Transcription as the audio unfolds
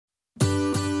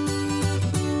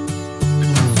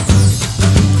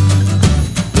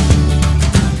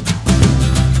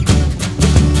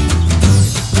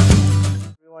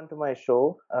my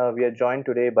show. We are joined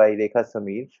today by Rekha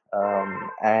Sameer.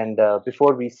 And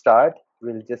before we start,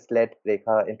 we'll just let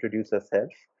Rekha introduce herself.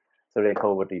 So, Rekha,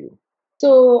 over to you.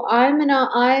 So I'm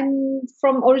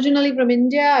from originally from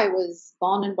India. I was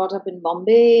born and brought up in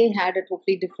Bombay. Had a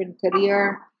totally different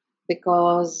career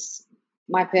because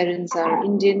my parents are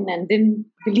Indian and didn't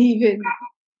believe in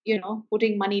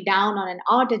putting money down on an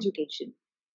art education.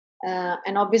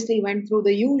 And obviously went through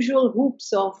the usual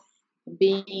hoops of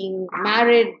being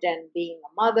married and being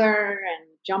a mother and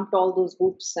jumped all those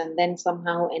hoops and then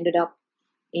somehow ended up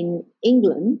in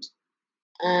England.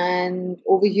 And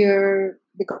over here,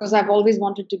 because I've always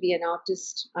wanted to be an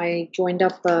artist, I joined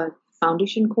up a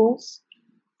foundation course.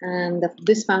 And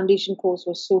this foundation course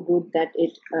was so good that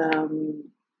it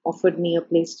offered me a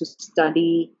place to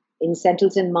study in St.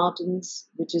 Martin's,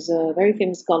 which is a very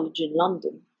famous college in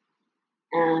London.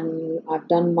 And I've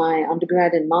done my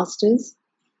undergrad and master's.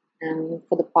 And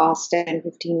for the past 10,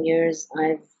 15 years,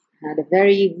 I've had a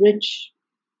very rich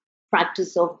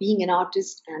practice of being an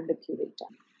artist and a curator.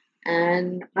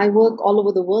 And I work all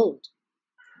over the world.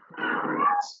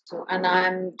 So, and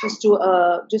I'm just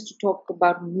to talk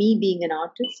about me being an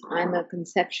artist. I'm a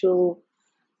conceptual,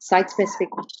 site-specific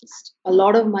artist. A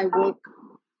lot of my work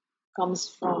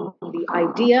comes from the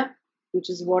idea,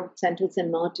 which is what St.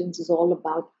 Martin's is all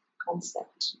about,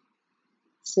 concept.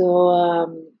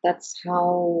 So that's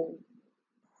how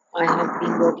I have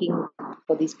been working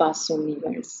for these past so many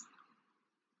years.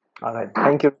 All right.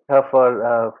 Thank you, Rekha,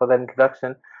 for that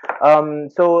introduction.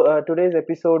 Today's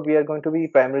episode, we are going to be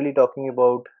primarily talking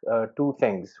about two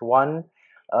things. One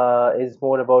is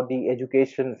more about the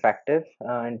education factor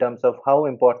in terms of how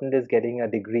important is getting a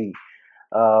degree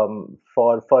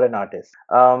for an artist.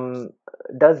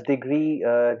 Does degree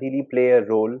really play a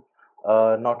role,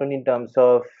 not only in terms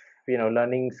of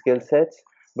learning skill sets,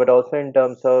 but also in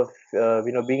terms of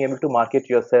being able to market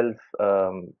yourself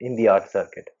in the art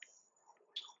circuit?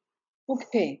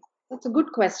 Okay, that's a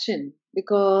good question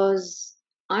because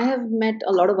I have met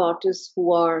a lot of artists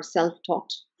who are self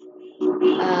taught.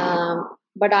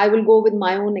 But I will go with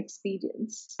my own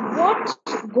experience. What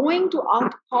going to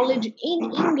art college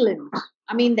in England?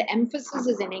 I mean, the emphasis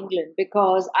is in England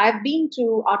because I've been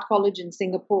to art college in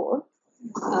Singapore,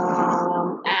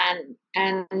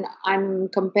 and I'm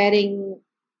comparing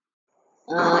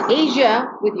Asia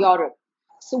with Europe.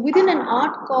 So within an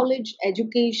art college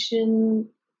education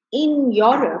in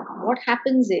Europe, what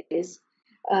happens is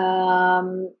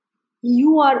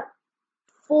you are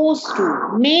forced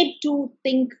to, made to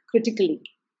think critically.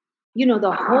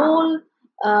 The whole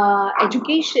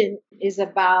education is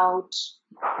about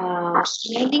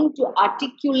learning to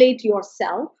articulate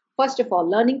yourself. First of all,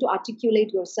 learning to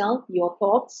articulate yourself, your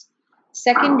thoughts.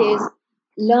 Second is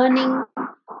learning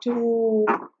to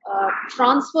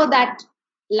transfer that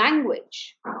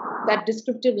language, that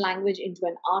descriptive language, into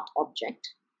an art object.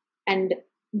 And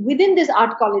within this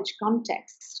art college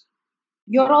context,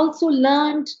 you're also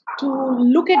learned to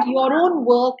look at your own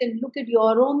work and look at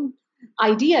your own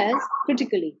ideas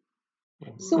critically.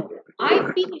 So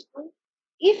I feel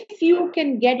if you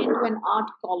can get into an art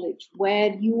college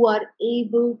where you are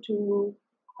able to,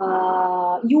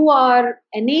 you are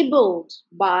enabled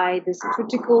by this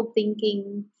critical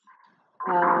thinking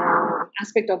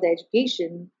aspect of the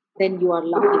education, then you are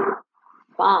lucky.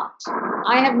 But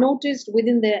I have noticed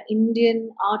within the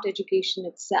Indian art education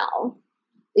itself,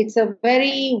 it's a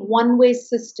very one-way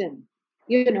system.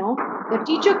 The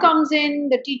teacher comes in,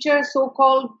 the teacher,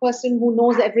 so-called person who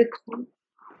knows everything,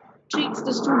 treats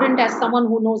the student as someone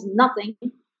who knows nothing.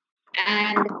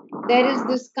 And there is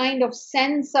this kind of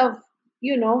sense of,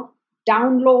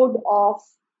 download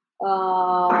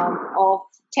of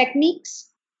techniques.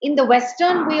 In the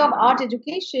Western way of art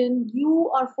education,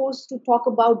 you are forced to talk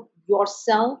about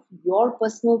yourself, your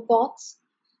personal thoughts,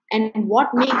 and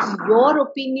what makes your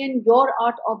opinion, your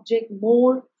art object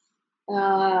more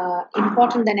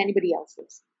important than anybody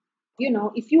else's.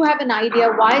 If you have an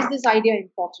idea, why is this idea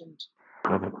important?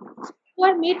 You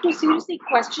are made to seriously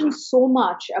question so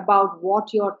much about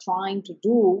what you're trying to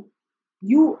do.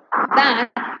 That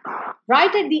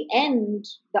right at the end,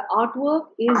 the artwork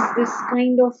is this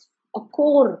kind of a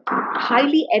core,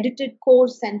 highly edited core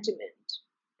sentiment.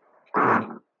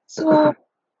 So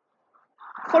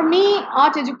for me,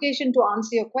 art education, to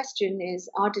answer your question, is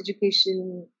art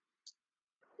education,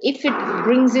 if it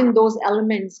brings in those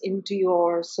elements into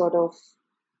your sort of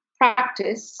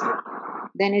practice,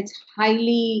 then it's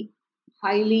highly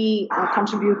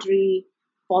contributory,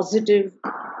 positive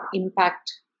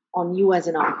impact on you as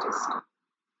an artist.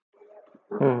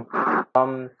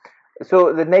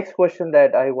 So the next question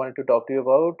that I wanted to talk to you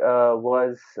about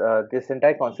was this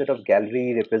entire concept of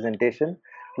gallery representation.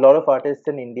 a lot of artists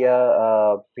in India,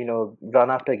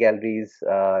 run after galleries,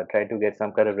 try to get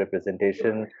some kind of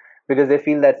representation because they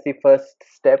feel that's the first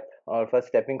step or first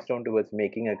stepping stone towards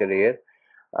making a career.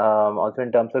 Also,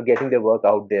 in terms of getting their work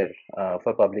out there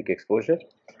for public exposure.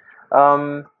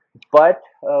 Um, but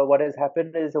what has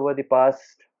happened is over the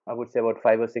past, I would say about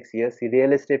 5 or 6 years, the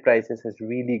real estate prices has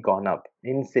really gone up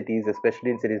in cities,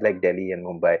 especially in cities like Delhi and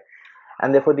Mumbai,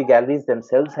 and therefore the galleries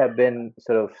themselves have been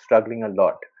sort of struggling a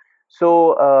lot.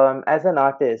 So, as an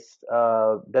artist,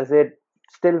 does it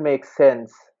still make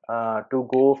sense to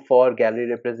go for gallery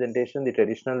representation the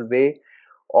traditional way,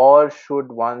 or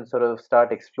should one sort of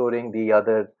start exploring uh,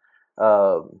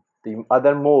 the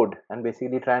other mode and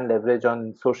basically try and leverage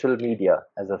on social media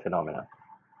as a phenomenon?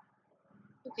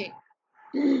 Okay.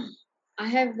 I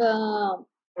have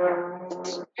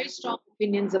very strong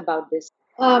opinions about this.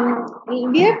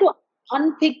 We have to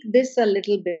unpick this a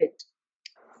little bit.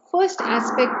 First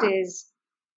aspect is,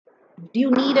 do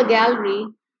you need a gallery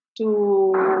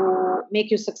to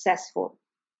make you successful?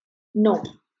 No,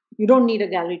 you don't need a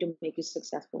gallery to make you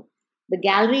successful. The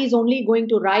gallery is only going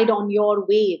to ride on your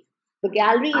wave. The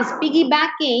gallery is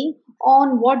piggybacking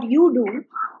on what you do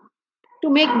to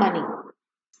make money.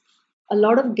 A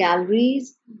lot of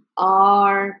galleries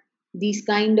are these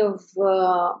kind of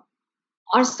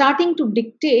are starting to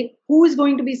dictate who is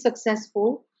going to be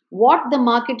successful, what the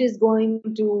market is going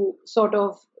to sort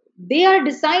of, they are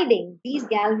deciding, these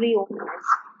gallery owners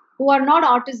who are not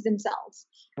artists themselves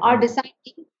are Mhm.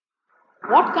 deciding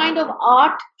what kind of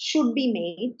art should be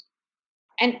made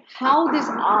and how this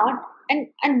art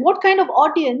and what kind of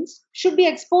audience should be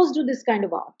exposed to this kind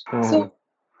of art. Mhm. So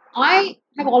I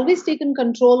have always taken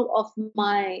control of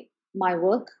my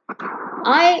work.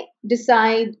 I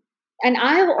decide, and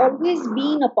I have always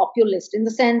been a populist in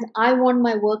the sense I want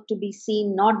my work to be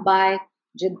seen not by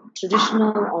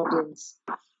traditional audience.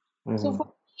 So Mhm. for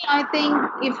me, I think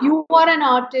if you are an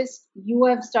artist, you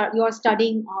are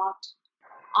studying art.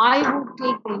 I would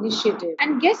take the initiative.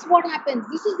 And guess what happens?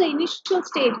 This is the initial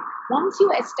stage. Once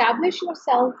you establish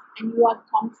yourself and you are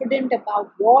confident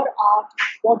about your art,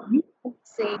 what you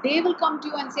say, they will come to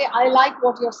you and say, I like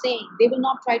what you're saying. They will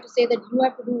not try to say that you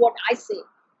have to do what I say.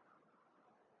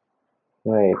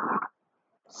 Right.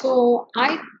 So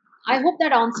I hope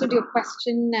that answered your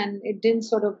question and it didn't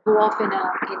sort of go off in a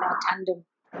tandem.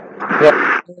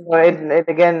 Yeah, it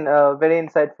again very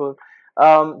insightful.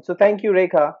 So thank you,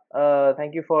 Rekha.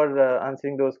 Thank you for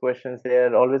answering those questions. They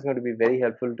are always going to be very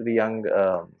helpful to the young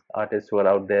artists who are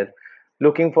out there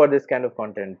looking for this kind of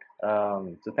content.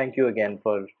 So thank you again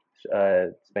for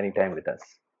spending time with us.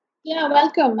 Yeah,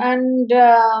 welcome. And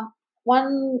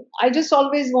I just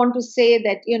always want to say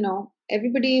that,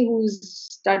 everybody who's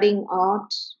studying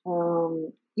art,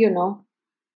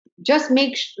 just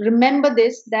remember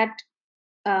this that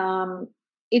um,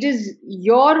 it is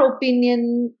your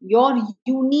opinion, your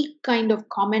unique kind of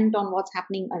comment on what's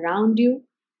happening around you.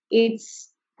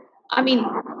 It's, I mean,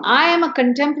 I am a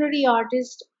contemporary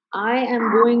artist. I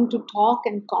am going to talk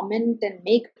and comment and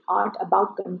make art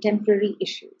about contemporary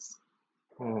issues.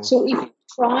 Mhm. So if you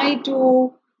try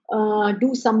to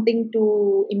do something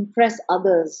to impress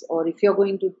others, or if your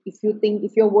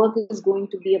work is going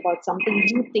to be about something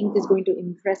you think is going to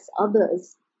impress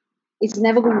others, it's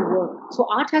never going to work. So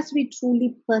art has to be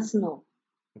truly personal.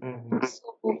 Mhm.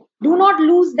 So do not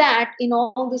lose that in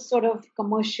all this sort of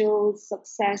commercial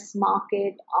success,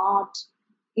 market, art.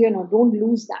 Don't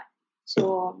lose that.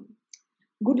 So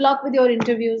good luck with your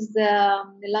interviews,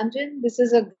 Nilanjan. This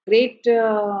is a great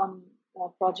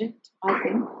project, I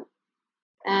think,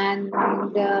 and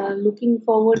looking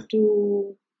forward to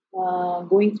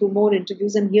going through more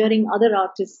interviews and hearing other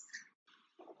artists.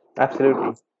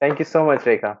 Absolutely. Thank you so much,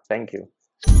 Rekha. Thank you.